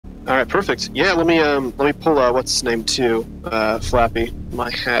All right, perfect. Yeah, let me pull what's his name too, Flappy. My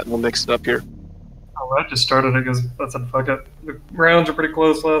hat. We'll mix it up here. Oh, I just started it because I said fuck it. The rounds are pretty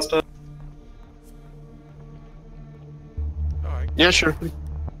close last time. Alright. Yeah, sure.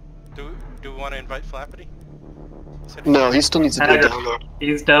 Do we want to invite Flappity? No, he still needs to do a download.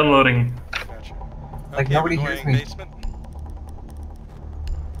 He's downloading. Gotcha. Like, Okay, nobody we're hears going me. basement.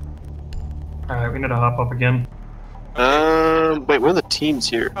 Alright, we need to hop up again. Okay. Wait, what are the teams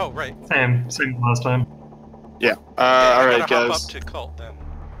here? Oh, right. Same as last time. Yeah. Okay, All I right, gotta hop guys. up to cult then.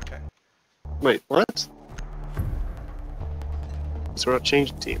 Okay. Wait, what? So we're not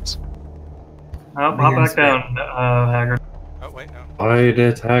changing teams. Oh, hop back down, Haggard. Oh, wait, no. I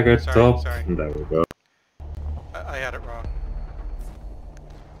did Haggard Sorry, top. sorry. There we go. I had it wrong.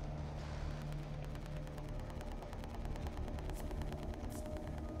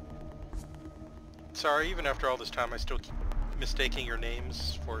 Sorry, even after all this time, I still keep mistaking your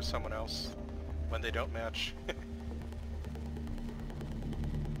names for someone else when they don't match.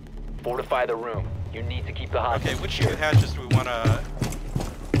 Fortify the room. You need to keep the hostage. Okay, which two hatches do we want to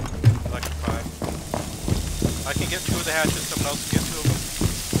electrify? I can get two of the hatches, someone else can get two of them.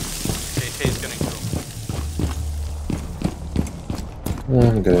 Okay, Tay's getting two.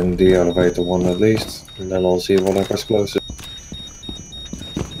 I'm getting the elevator one at least, and then I'll see whatever's closest.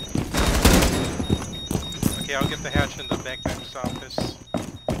 Okay, I'll get the hatch in the bank manager's office.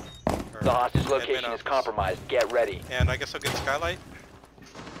 Or The hostage admin location is office. compromised. Get ready. And I guess I'll get Skylight.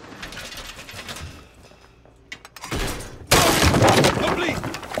 Oh, please!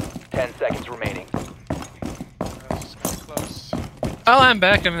 10 seconds remaining. That's just kinda close. Oh, I'm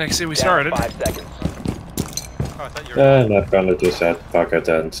back, and I see we started. 5 seconds. Oh, I thought you were... And I kinda just said fuck it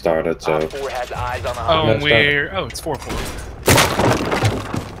and started, so... Op 4 has eyes on the Oh, hostage. and we're... Oh, it's 4-4.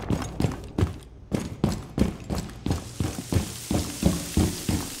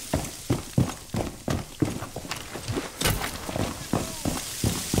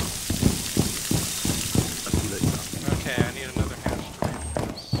 Okay, I need another hatch to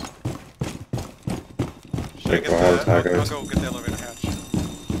reinforce. Should I Take get my hand, the... Haggard. I'll go get the elevator hatch.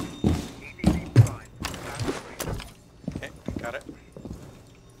 Okay, got it.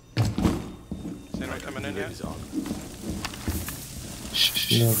 Is anyone coming in yet?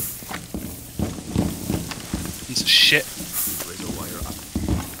 Shh. No. Piece of shit.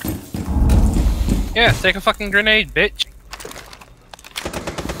 Yeah, take a fucking grenade, bitch.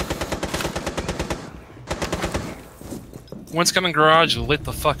 One's coming garage, lit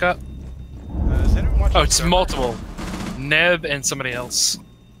the fuck up. Is anyone watching Oh, the it's server? multiple. Neb and somebody else.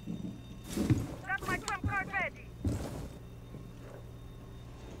 Got my trump card ready.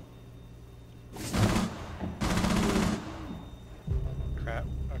 Crap,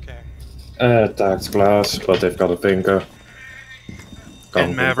 okay. Attacked glass, but they've got a finger. Coming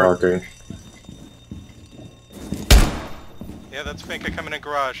from Maverick. parking. Yeah, that's Finka coming in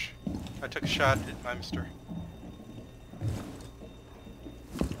garage. I took a shot at my mister.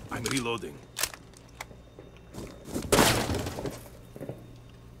 I'm reloading.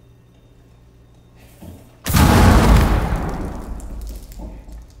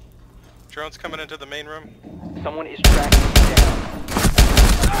 Drone's coming into the main room. Someone is tracking you down.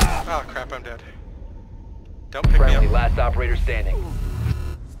 Oh crap, I'm dead. Don't pick Friendly, me up. last operator standing.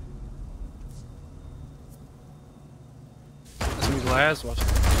 That's gonna be Glaz. Watch.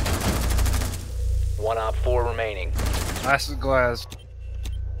 One op 4 remaining. Last is Glaz.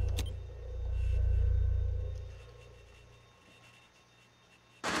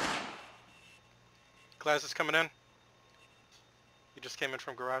 Glass is coming in. He just came in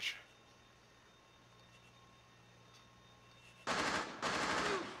from garage.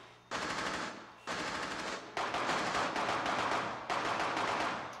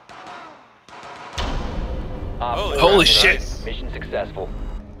 Op Holy 4 Holy has shit. been mission successful.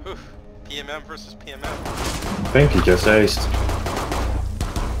 Oof. PMM versus PMM. I think he just aced.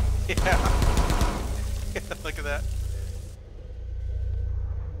 Yeah. Look at that.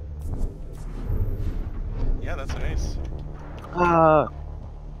 Yeah, that's an ace.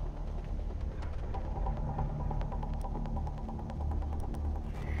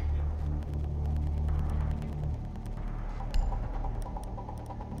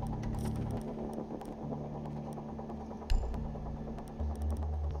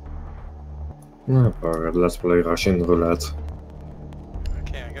 Alright, let's play Russian roulette.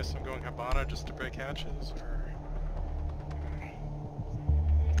 Okay, I guess I'm going Habana just to break hatches, or...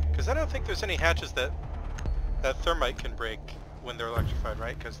 Because I don't think there's any hatches that thermite can break when they're electrified,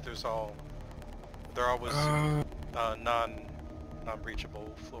 right? Because they're always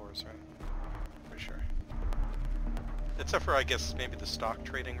non-breachable floors, right? Pretty sure. Except for, I guess, maybe the stock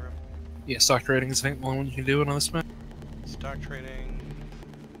trading room. Yeah, stock trading is I think the only one you can do it on this map. Stock trading...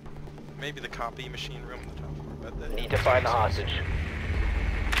 Maybe the copy machine room on the top floor, but... Need to find the hostage.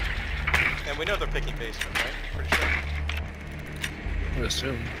 And we know they're picking basement, right? Pretty sure. I would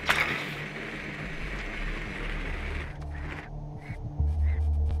assume.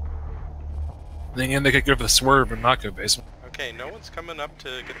 Then again, they could go for the swerve and not go basement. Okay, no one's coming up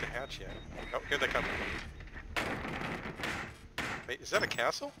to get the hatch yet. Oh, here they come. Wait, is that a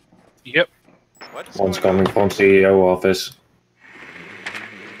castle? Yep. What is One's going coming on? from CEO office.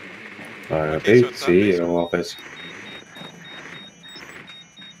 I Okay, repeat, so it's not CEO basement. office.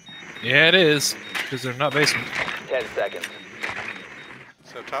 Yeah, it is. Because they're not basement. 10 seconds.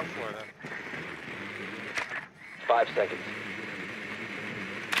 So top floor then. 5 seconds.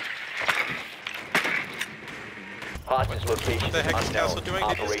 Hostage location What the heck is unknown. Castle doing? Is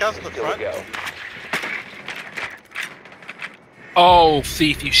Operation Castle in the still a front? go. Oh,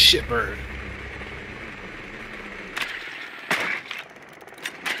 thief, you shitbird.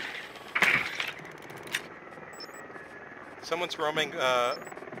 Someone's roaming, no,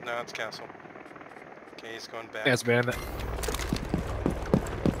 it's Castle. Okay, he's going back. Yeah, it's bandit.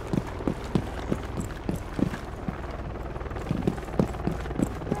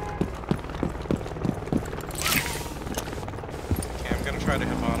 Okay, I'm gonna try to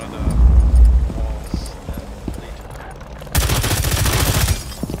Havana the walls that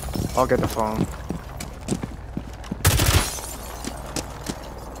lead. I'll get the phone.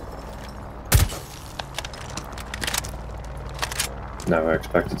 Never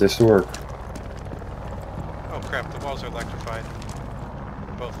expected this to work. Oh crap, the walls are electrified.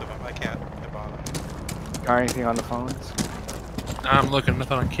 Both of them. I can't Havana. Got anything on the phones? I'm looking,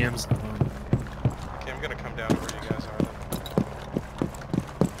 nothing on Kim's. Okay, I'm gonna come down to where you guys are then.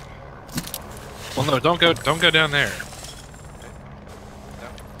 Well, no, don't go down there. No?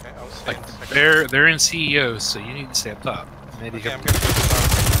 Okay, I'll stay Like, in second. they're in CEOs, so you need to stay up top. Maybe Okay, you I'm can... gonna go to the top.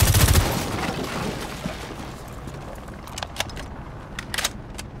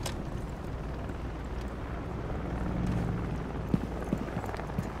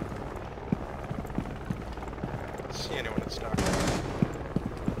 See anyone that's not.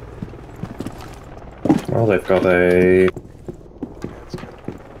 Well, they've got a Yeah, it's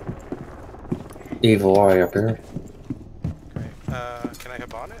good. evil eye up here. Great. Can I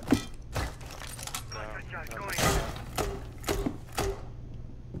Havana it? No.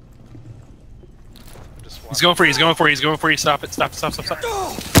 Just He's going for you, he's going for you, he's going for you. Stop it, stop.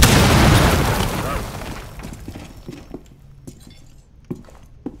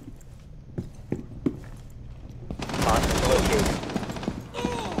 Hostage located.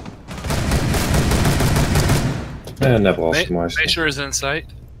 And that was Make sure he's in sight.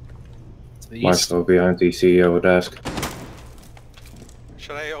 To the east. Maestro behind the CEO desk.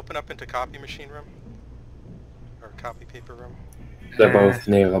 Should I open up into copy machine room? Or copy paper room? They're both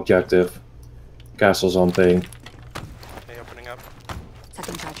near objective. Castle's on ping. Okay, opening up.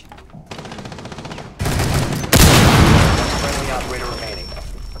 Second charge. Friendly operator remaining.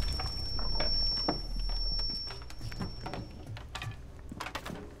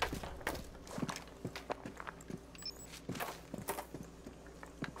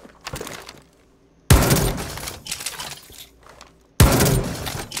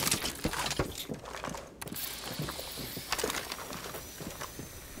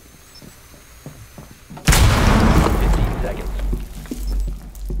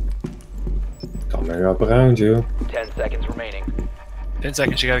 Coming up around you. 10 seconds remaining. 10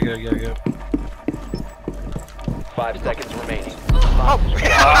 seconds, you gotta go. 5 seconds remaining. Oh,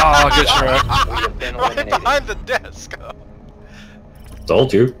 good try. We have been Right eliminated. behind the desk!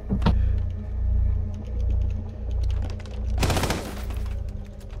 Told you.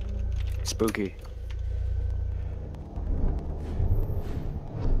 Spooky.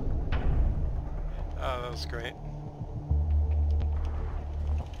 Oh, that was great.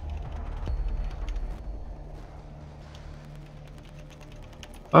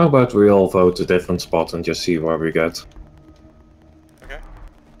 How about we all vote a different spot and just see where we get? Okay.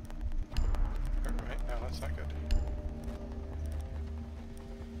 Alright, no, that's not good.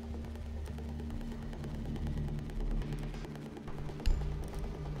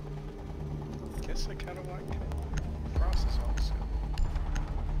 Guess I kinda like Frost's also.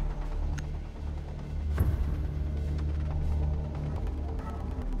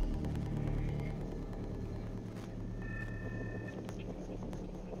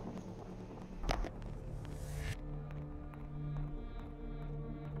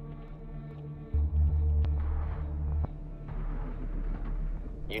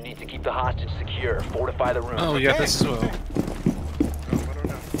 You need to keep the hostage secure. Fortify the room. Oh, we got Okay. this as well. Oh, I don't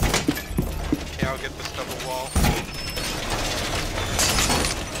know. Okay, I'll get this double wall.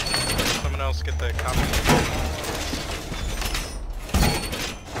 Someone else get the combination.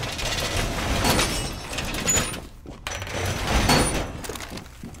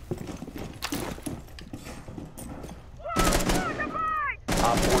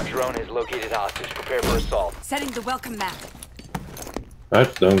 Op 4 drone has located hostage. Prepare for assault. Setting the welcome map. I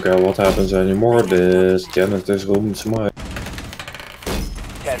don't care what happens anymore. This janitor's room is mine.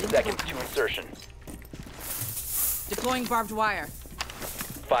 10 seconds to insertion. Deploying barbed wire.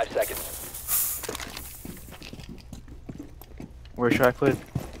 5 seconds. Where should I put?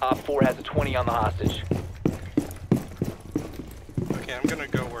 Op 4 has a 20 on the hostage. Okay, I'm gonna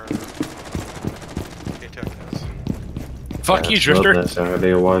go where K-Tech is. Fuck you, That's Drifter. not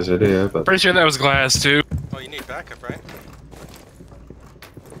necessarily a wise idea, but Pretty sure that was glass too. Oh, you need backup, right?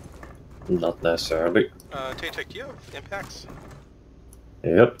 not necessarily. Tay-Tech, do you have impacts?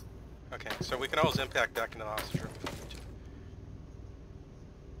 Yep. Okay, so we can always impact back into the hostage room.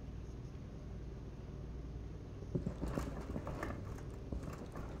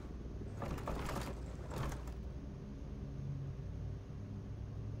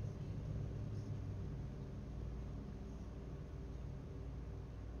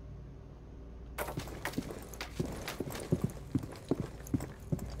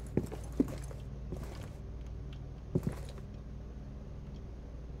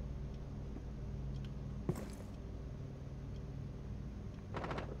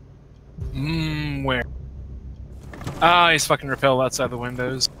 Where? Ah, he's fucking repelled outside the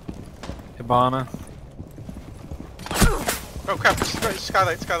windows. Hibana. Oh crap,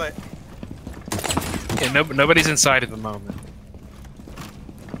 skylight. Okay, nobody's inside at the moment.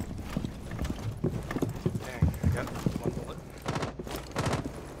 Dang, I got one bullet.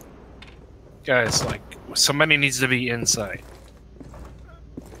 Guys, like, somebody needs to be inside.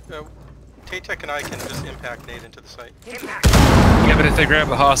 Tay-Tech and I can just impact Nate into the site. Yeah, but if they grab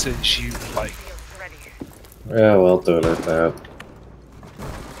the hostage, you, like... Yeah, well, do it like that.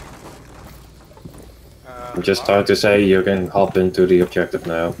 I'm just trying to say you can hop into the objective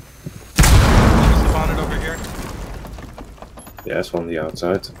now. Is the bonnet over here? Yes, on the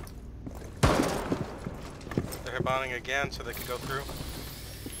outside. They're bonding again so they can go through.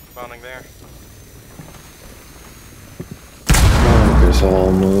 Bonding there. Oh, this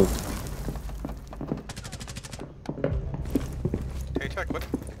all move. Tay-Tech, what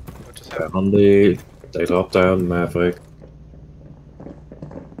just happened? On the... They drop down, Maverick.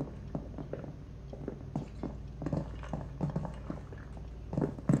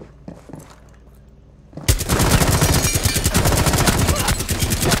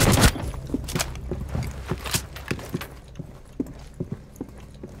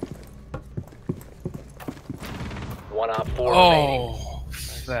 One Op 4 remaining. Oh,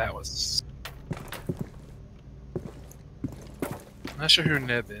 that was... I'm not sure who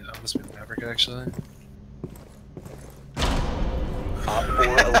Neb is. I must be Maverick, actually. Op 4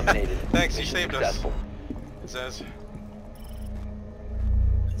 eliminated. Thanks, you Mission saved us. successful. It says.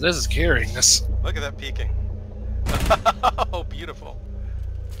 This is carrying us. Look at that peeking. Oh, beautiful.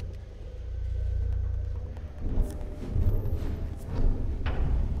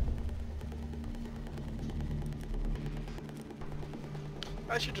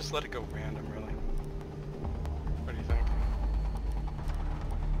 I should just let it go random, really. What do you think?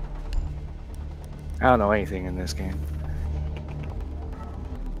 I don't know anything in this game.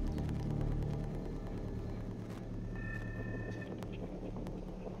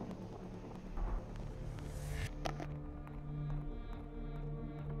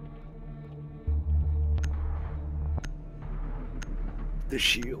 The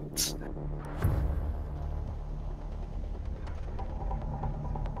shields.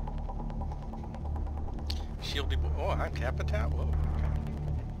 Shieldy boy. Oh, I'm Capitat? Whoa.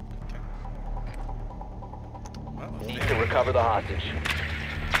 Okay. Well, Need to recover the hostage.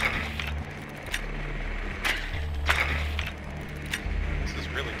 this is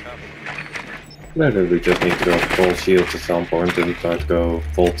really tough. Maybe we just need to go full shields at some point and try to go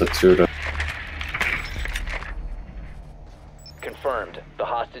full Tetsuda. Confirmed. The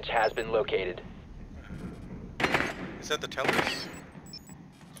hostage has been located. Is that the tellers?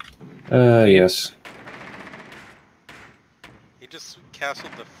 Yes. He just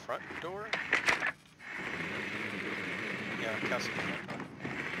castled the front door? Yeah, castled the front door.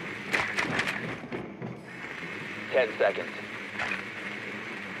 10 seconds.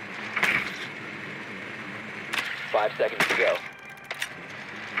 5 seconds to go.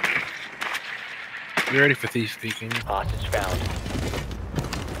 You ready for thief peeking? Hostage found.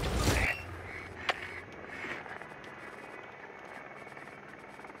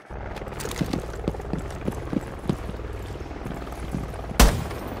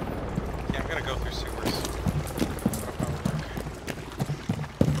 gotta go through sewers.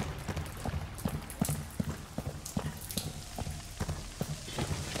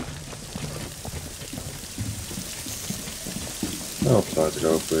 That'll probably work. I'll try to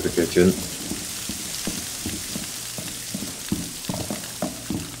go through the kitchen.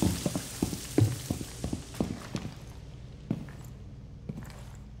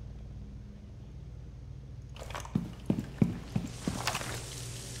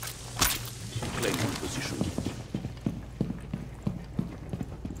 Claiming position.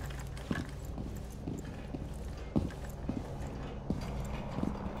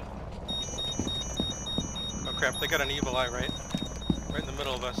 Oh crap, they got an evil eye right in the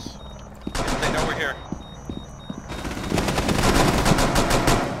middle of us. They know we're here.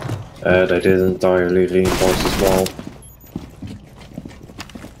 They did entirely reinforce this wall.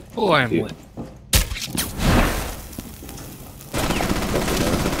 Oh, I'm Yeah. lit.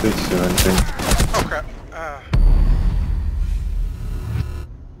 Breach or anything. Oh crap.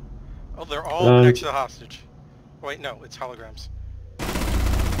 Oh, they're all next to the hostage. Wait, no, it's holograms.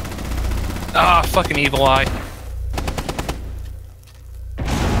 Ah, fucking evil eye.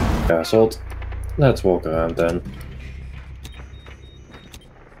 Castled. Let's walk around then.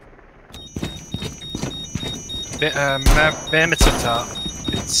 Mammoth's at top.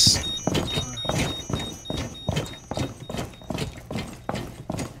 It's.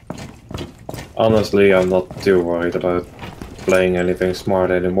 Honestly, I'm not too worried about playing anything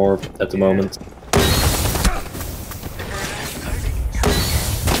smart anymore at the moment.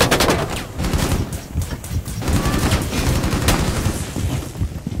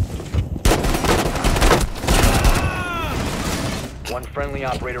 One friendly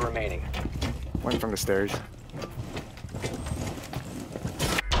operator remaining. Went from the stairs.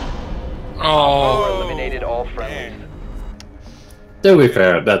 Oh. Eliminated all friendlies. Man. To be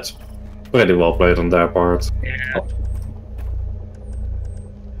fair, that's pretty well played on their part. Yeah.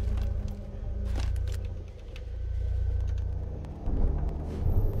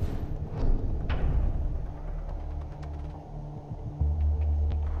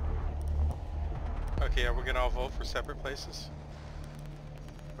 Okay, are we gonna all vote for separate places?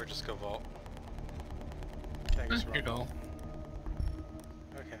 Or just go vault? Okay, I guess we're You all know.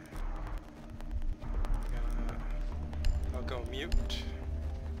 Okay. I'll go mute.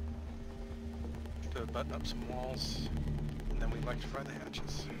 To button up some walls. And then we electrify the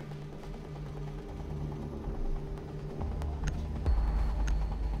hatches.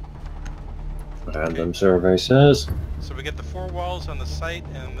 Random survey says. So we get the 4 walls on the site,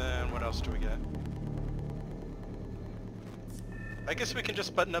 and then what else do we get? I guess we can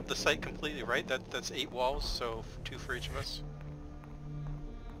just button up the site completely, right? That's 8 walls, so 2 for each of us.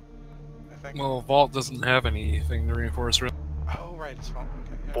 I think. Well, Vault doesn't have anything to reinforce. Really. Oh, right, it's vault.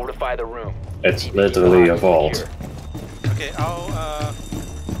 Okay, yeah. Fortify the room. It's Keep the literally a hostage vault. secure. Okay, I'll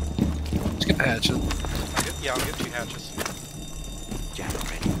Let's get the hatchet. I'll get 2 hatches.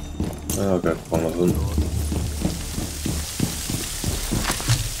 I'll get one of them.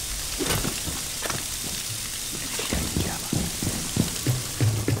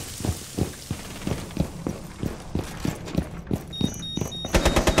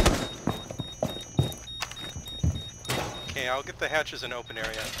 Okay, I'll get the hatches in open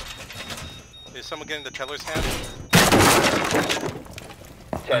area. Is someone getting the teller's hatch?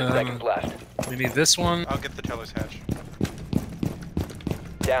 10 seconds left. We need this one. I'll get the teller's hatch.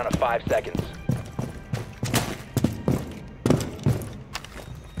 Down to 5 seconds.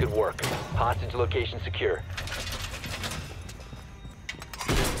 Good work. Hostage location secure.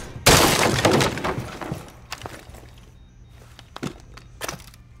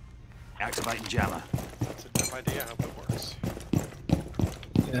 Activating jammer. That's a dumb idea, I hope it works.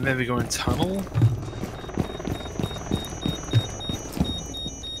 And maybe go in tunnel.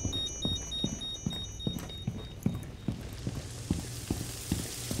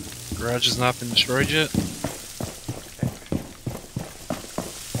 Garage has not been destroyed yet. Okay.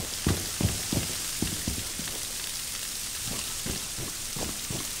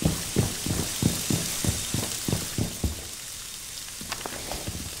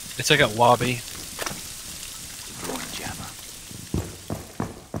 Let's take out lobby. Deploying jammer.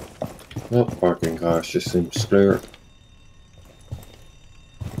 Well, parking garage just seems clear.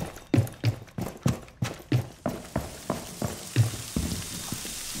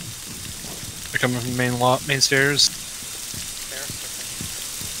 They're coming from the main stairs.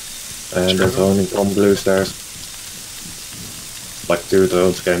 There, And they're droning from blue stairs. Like 2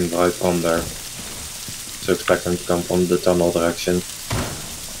 drones came right from there. So expect them to come from the tunnel direction.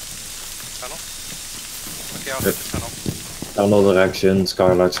 tunnel? Okay, I'll Yep. hit the tunnel. Tunnel direction,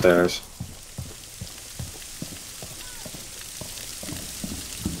 skylight stairs.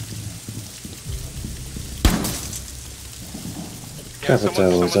 Yeah,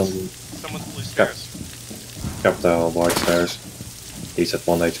 Capital is on someone's blue stairs. Capital white stairs. He's at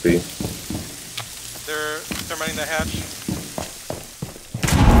 1 HP. They're thermiting the hatch.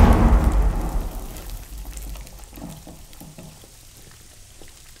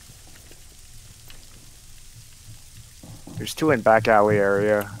 There's 2 in back alley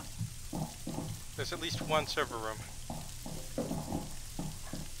area. There's at least one server room.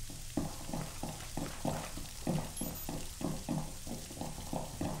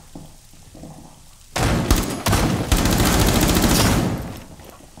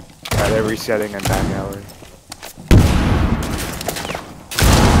 Yeah, they're resetting in back alley.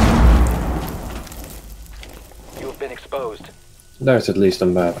 You have been exposed. There's at least a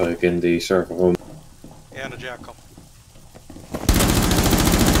maverick in the server room. And a jackal.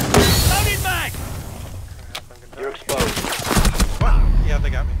 You're exposed. Yeah, they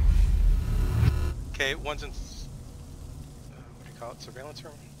got me. Okay, one's in... what do you call it? Surveillance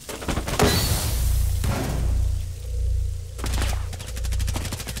room?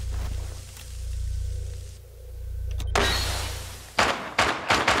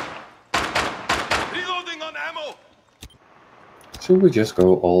 Reloading on ammo! Should we just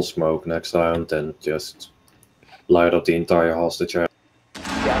go all smoke next round and just light up the entire hostage? Down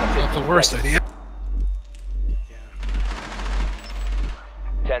to Not 15 the worst seconds. idea.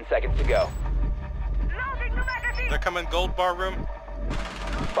 10 seconds to go. Loading the magazine. They're coming gold bar room.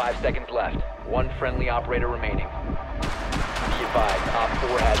 5 seconds left. One friendly operator remaining. Be advised, Op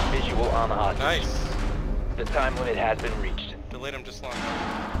 4 has visual on the hostage. Nice. The time limit has been reached. Delayed him just long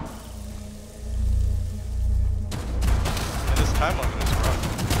enough. And this time limit is rough.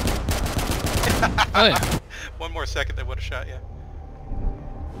 Oh yeah. One more second, they would have shot you.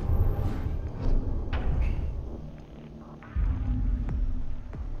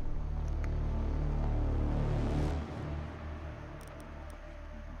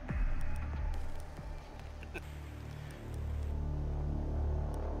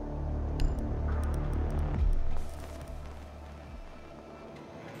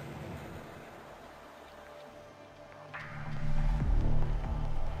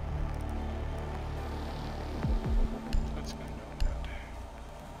 What's going on?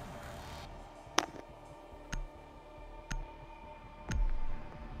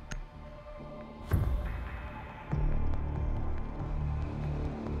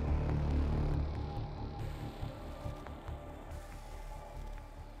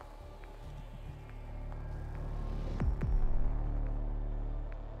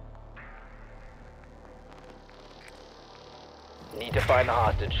 Need to find the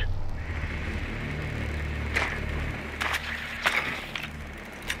hostage.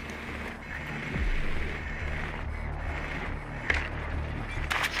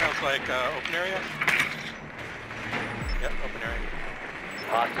 Sounds like open area? Yep, open area.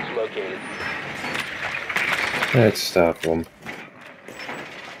 Hostage located. It's staff room.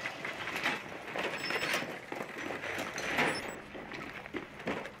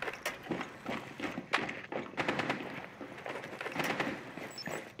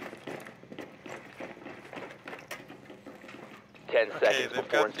 Ten Okay, seconds they've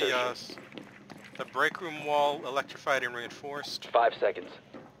before got insertion. the break room wall electrified and reinforced, 5 seconds.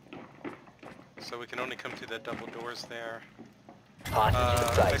 so we can only come through the double doors there. Hostage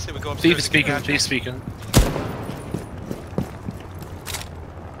in I sight. say we go upstairs. Thief and speaking, get the thief hatches. speaking.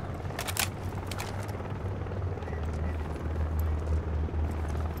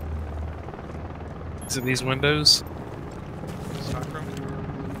 Is it these windows? Stock room.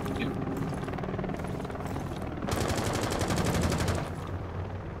 Yep.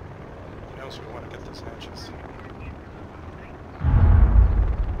 Who knows if we want to get those hatches.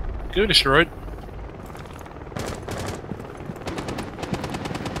 Go destroyed.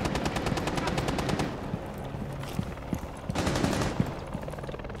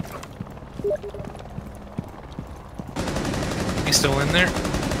 He's still in there?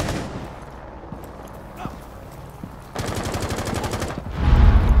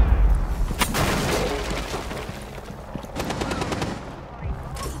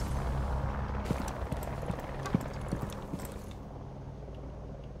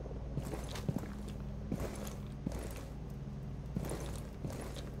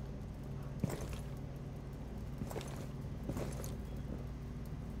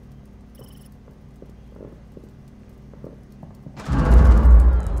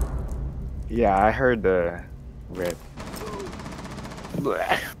 Yeah, I heard the rip.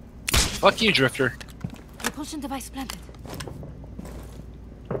 Blech. Fuck you, Drifter. Repulsion device planted.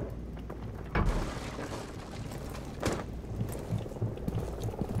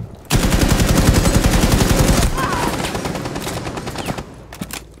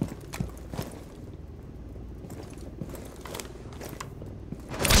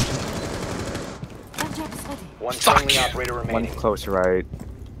 One Fuck. friendly operator One remaining. close right.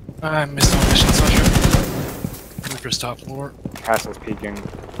 I missed all my shots, Sasha. Reaper's top floor. Castle's peeking.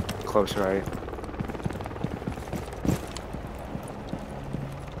 Close right.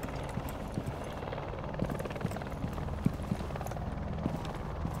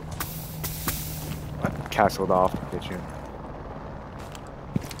 Castled off the kitchen.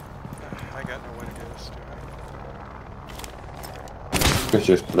 I got no way to do this, do Could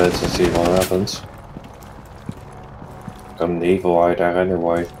just blitz and see what happens. Got an evil eye there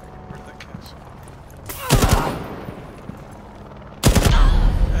anyway. I? Where did that castle?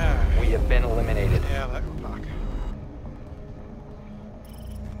 We have been eliminated. Yeah, that would knock.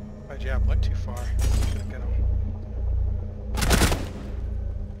 My jab went too far. Couldn't get him.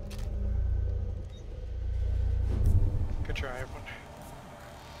 Good try, everyone.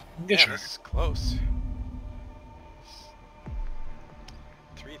 Good Yeah, try. this is close.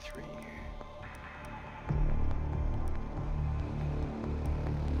 3-3.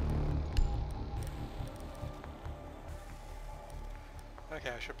 Okay,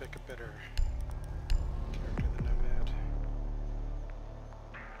 I should pick a better character than Nomad.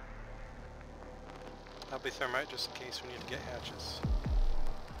 I'll be Thermite just in case we need to get hatches.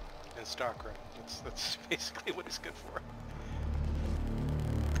 And stock room. That's basically what he's good for.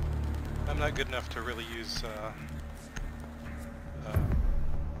 I'm not good enough to really use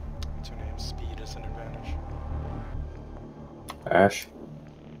what's her name? Speed as an advantage. Ash.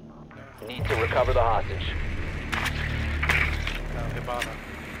 Need to recover the hostage. Hibana.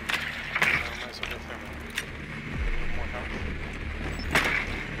 Might as well go Thermite. Get a little more health.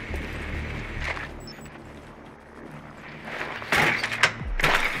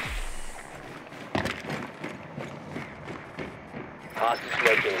 Hostage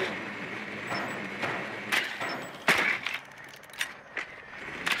located.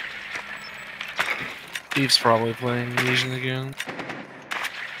 Steve's probably playing Legion again.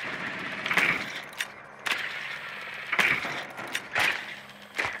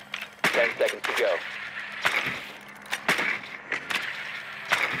 Seconds to go.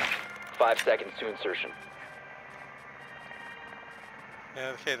 5 seconds to insertion.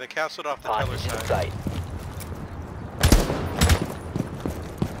 Yeah, okay, they castled off the pillar Hostage in side. sight.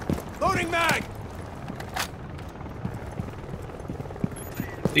 Loading mag!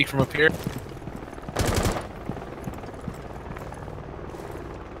 Peek from up here.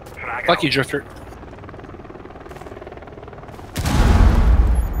 Fuck you, Drifter.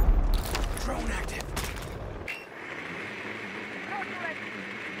 Drone active.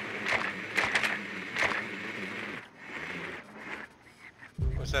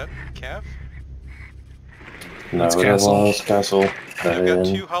 Was that Cav? No, That's that Castle. was Castle. I've got Then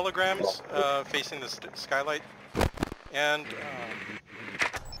 2 holograms facing the skylight. And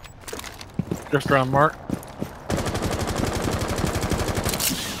Drifter on mark.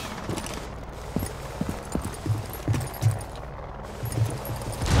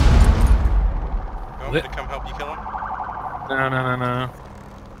 you want me to come help you kill him? No.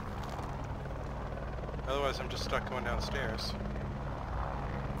 Otherwise I'm just stuck going downstairs.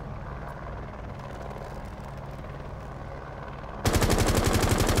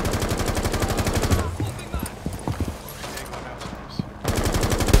 Okay, going downstairs.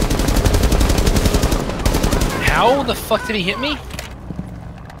 How the fuck did he hit me?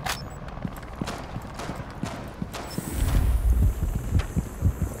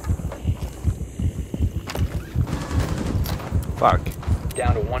 Fuck.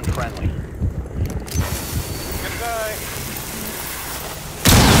 Down to one friendly. Good guy.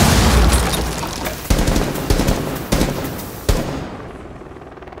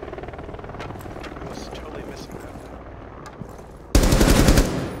 I was totally missing that.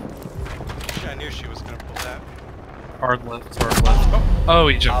 I knew she was gonna pull that. Hard left, hard left. Oh,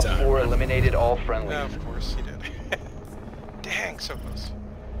 he jumped Op out. 4 eliminated all friendlies. Yeah, of course he did. Dang, so close.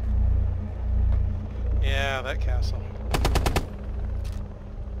 Yeah, that castle.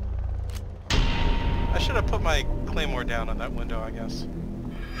 I should have put my claymore down on that window, I guess.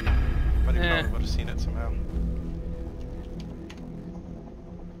 But he probably would have seen it somehow.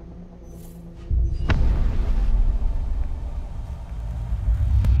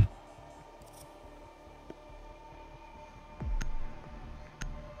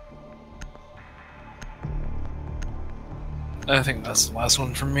 I think that's the last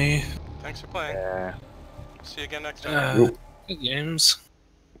one for me. Thanks for playing. Yeah. See you again next time. Good games.